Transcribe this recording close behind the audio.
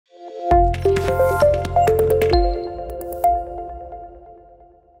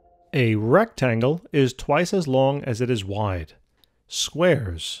rectangle is twice as long as it is wide.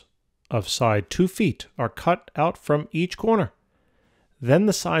 Squares of side 2 feet are cut out from each corner. Then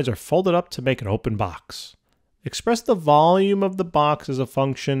the sides are folded up to make an open box. Express the volume of the box as a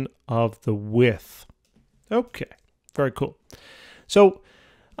function of the width. Okay, very cool. So,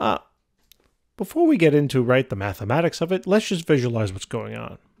 before we get into the mathematics of it, let's just visualize what's going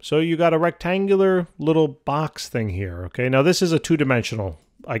on. So you got a rectangular little box thing here, okay? Now this is a two-dimensional,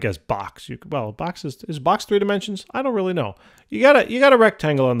 I guess, box. Box is box 3 dimensions? I don't really know. You got a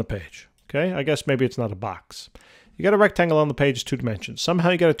rectangle on the page, okay? I guess maybe it's not a box. You got a rectangle on the page, 2 dimensions.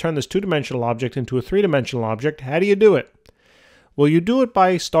 Somehow you got to turn this 2-dimensional object into a 3-dimensional object. How do you do it? Well, you do it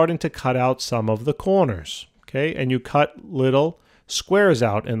by starting to cut out some of the corners, okay? And you cut little squares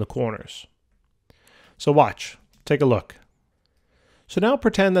out in the corners. So watch, take a look. So now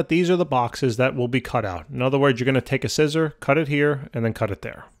pretend that these are the boxes that will be cut out. In other words, you're going to take a scissor, cut it here, and then cut it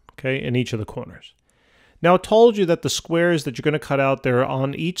there, okay, in each of the corners. Now it told you that the squares that you're going to cut out there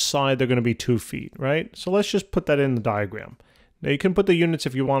on each side, they're going to be 2 feet, right? So let's just put that in the diagram. Now you can put the units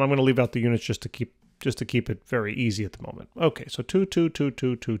if you want. I'm going to leave out the units just to keep it very easy at the moment. Okay, so 2, 2, 2,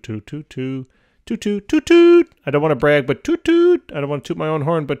 2, 2, 2, 2, 2, 2, 2, 2, 2. I don't want to brag, but toot toot. I don't want to toot my own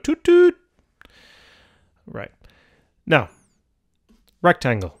horn, but toot toot. Right. Now,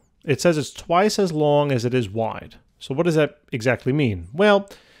 rectangle. It says it's twice as long as it is wide. So what does that exactly mean? Well,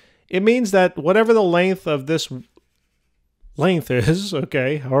 it means that whatever the length of this length is,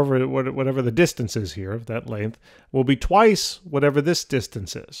 okay, however, whatever the distance is here of that length, will be twice whatever this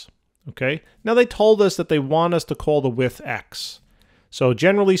distance is, okay? Now they told us that they want us to call the width x. So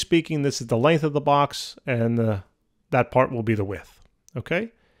generally speaking, this is the length of the box, and that part will be the width,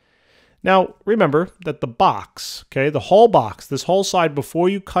 okay? Now, remember that the box, okay, the whole box, this whole side before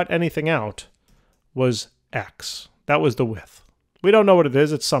you cut anything out was x. That was the width. We don't know what it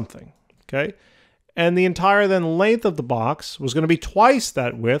is. It's something, okay? And the entire then length of the box was going to be twice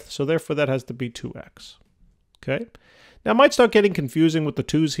that width, so therefore that has to be 2x, okay? Now, it might start getting confusing with the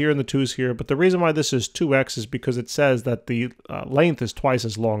 2's here and the 2's here, but the reason why this is 2x is because it says that the length is twice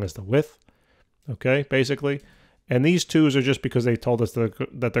as long as the width, okay, basically. And these 2's are just because they told us that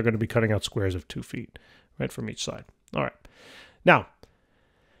they're going to be cutting out squares of 2 feet, right, from each side. All right. Now,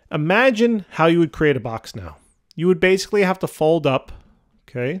 imagine how you would create a box now. You would basically have to fold up,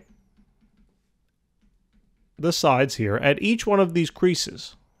 okay, the sides here at each one of these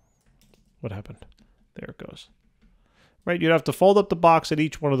creases. What happened? There it goes. Right, you'd have to fold up the box at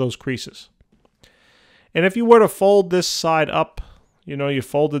each one of those creases. And if you were to fold this side up, you know, you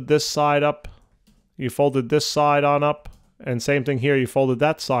folded this side up, you folded this side on up, and same thing here, you folded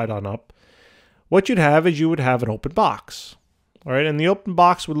that side on up. What you'd have is you would have an open box. All right, and the open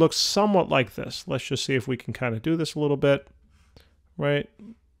box would look somewhat like this. Let's just see if we can kind of do this a little bit. Right,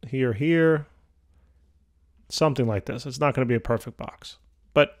 here, something like this. It's not going to be a perfect box,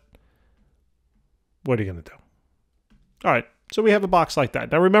 but what are you going to do? All right, so we have a box like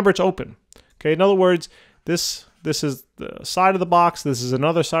that. Now remember, it's open. Okay, in other words, this is the side of the box, this is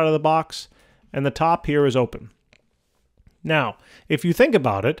another side of the box, and the top here is open. Now, if you think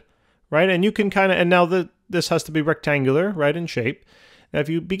about it, right, and you can kind of, and now this has to be rectangular, right, in shape. Now, if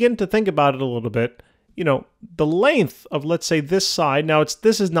you begin to think about it a little bit, you know, the length of, let's say, this side, now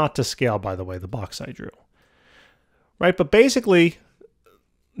this is not to scale, by the way, the box I drew, right, but basically,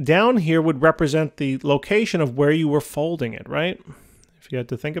 down here would represent the location of where you were folding it, right, if you had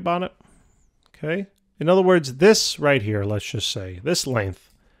to think about it, okay? In other words, this right here, let's just say, this length,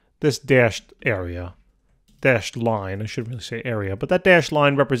 this dashed area, dashed line, I shouldn't really say area, but that dashed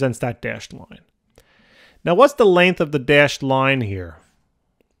line represents that dashed line. Now, what's the length of the dashed line here?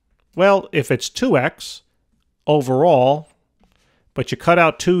 Well, if it's 2x overall, but you cut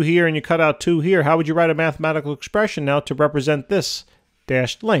out 2 here and you cut out 2 here, how would you write a mathematical expression now to represent this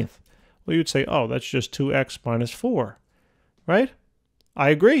dashed length? Well, you'd say, oh, that's just 2x minus 4, right? I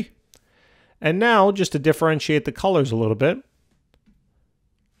agree. And now, just to differentiate the colors a little bit,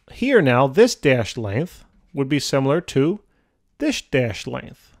 here now, this dashed length would be similar to this dashed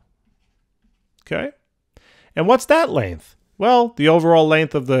length. Okay? And what's that length? Well, the overall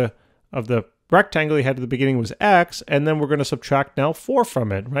length of the rectangle you had at the beginning was x, and then we're going to subtract now 4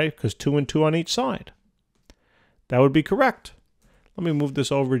 from it, right? Because 2 and 2 on each side. That would be correct. Let me move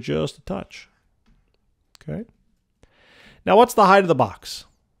this over just a touch. Okay? Now, what's the height of the box?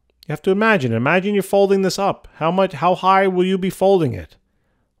 You have to imagine. Imagine you're folding this up. How high will you be folding it?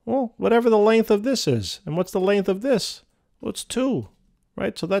 Well, whatever the length of this is. And what's the length of this? Well, it's 2,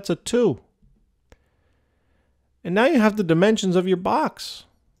 right? So that's a 2. And now you have the dimensions of your box,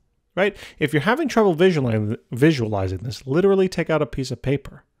 right? If you're having trouble visualizing this, literally take out a piece of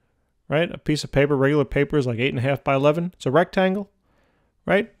paper, right? A piece of paper, regular paper is like 8.5 by 11. It's a rectangle,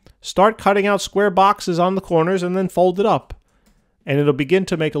 right? Start cutting out square boxes on the corners and then fold it up. And it'll begin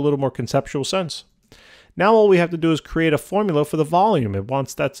to make a little more conceptual sense. Now all we have to do is create a formula for the volume.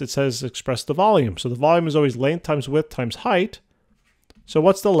 It says express the volume. So the volume is always length times width times height. So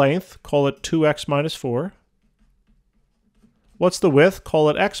what's the length? Call it 2x minus 4. What's the width? Call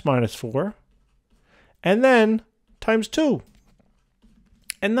it x minus 4. And then times 2.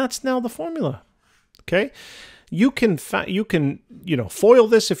 And that's now the formula. Okay? You can foil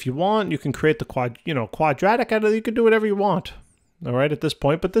this if you want. You can create the quadratic out of it. You can do whatever you want. All right, at this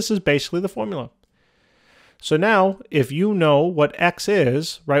point, but this is basically the formula. So now, if you know what x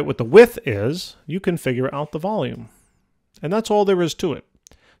is, right, what the width is, you can figure out the volume. And that's all there is to it.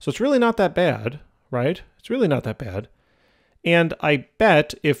 So it's really not that bad, right? It's really not that bad. And I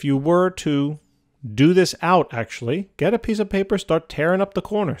bet if you were to do this out, actually, get a piece of paper, start tearing up the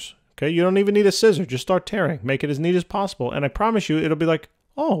corners. Okay, you don't even need a scissor. Just start tearing. Make it as neat as possible. And I promise you, it'll be like,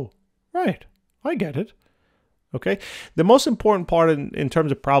 oh, right, I get it. Okay, the most important part in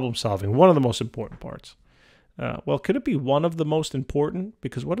terms of problem solving, one of the most important parts. Well, could it be one of the most important?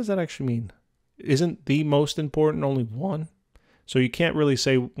 Because what does that actually mean? Isn't the most important only one? So you can't really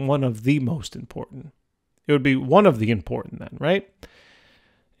say one of the most important. It would be one of the important then, right?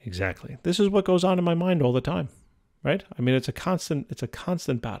 Exactly. This is what goes on in my mind all the time, right? I mean, it's a constant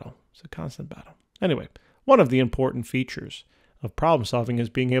battle. It's a constant battle. Anyway, one of the important features of problem solving is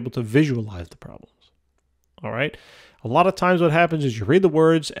being able to visualize the problems. All right? A lot of times what happens is you read the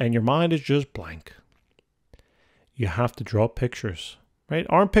words and your mind is just blank. You have to draw pictures, right?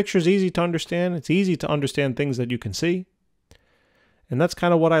 Aren't pictures easy to understand? It's easy to understand things that you can see. And that's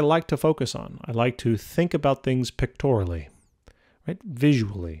kind of what I like to focus on. I like to think about things pictorially, right?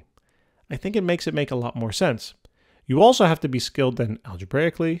 Visually. I think it makes make a lot more sense. You also have to be skilled then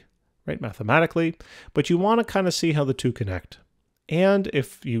algebraically, right? Mathematically, but you want to kind of see how the two connect. And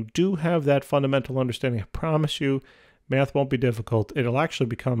if you do have that fundamental understanding, I promise you, math won't be difficult. It'll actually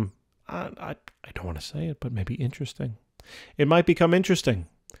become, I don't want to say it, but maybe interesting. It might become interesting,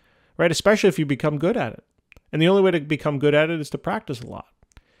 right? Especially if you become good at it. And the only way to become good at it is to practice a lot,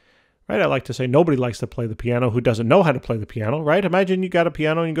 right? I like to say nobody likes to play the piano who doesn't know how to play the piano, right? Imagine you got a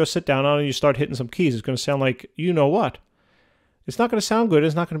piano and you go sit down on it and you start hitting some keys. It's going to sound like you know what. It's not going to sound good.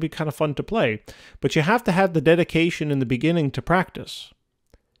 It's not going to be kind of fun to play. But you have to have the dedication in the beginning to practice,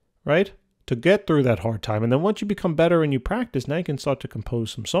 right? To get through that hard time. And then once you become better and you practice, now you can start to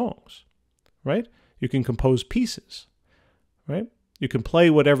compose some songs, right? You can compose pieces, right? You can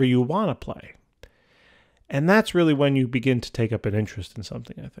play whatever you want to play. And that's really when you begin to take up an interest in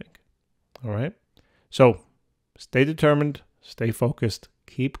something, I think. All right? So stay determined, stay focused,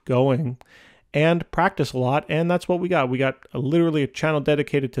 keep going, and practice a lot. And that's what we got. We got literally a channel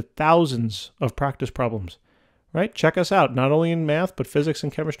dedicated to thousands of practice problems, right? Check us out, not only in math, but physics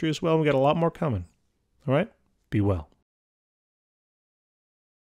and chemistry as well. We got a lot more coming. All right? Be well.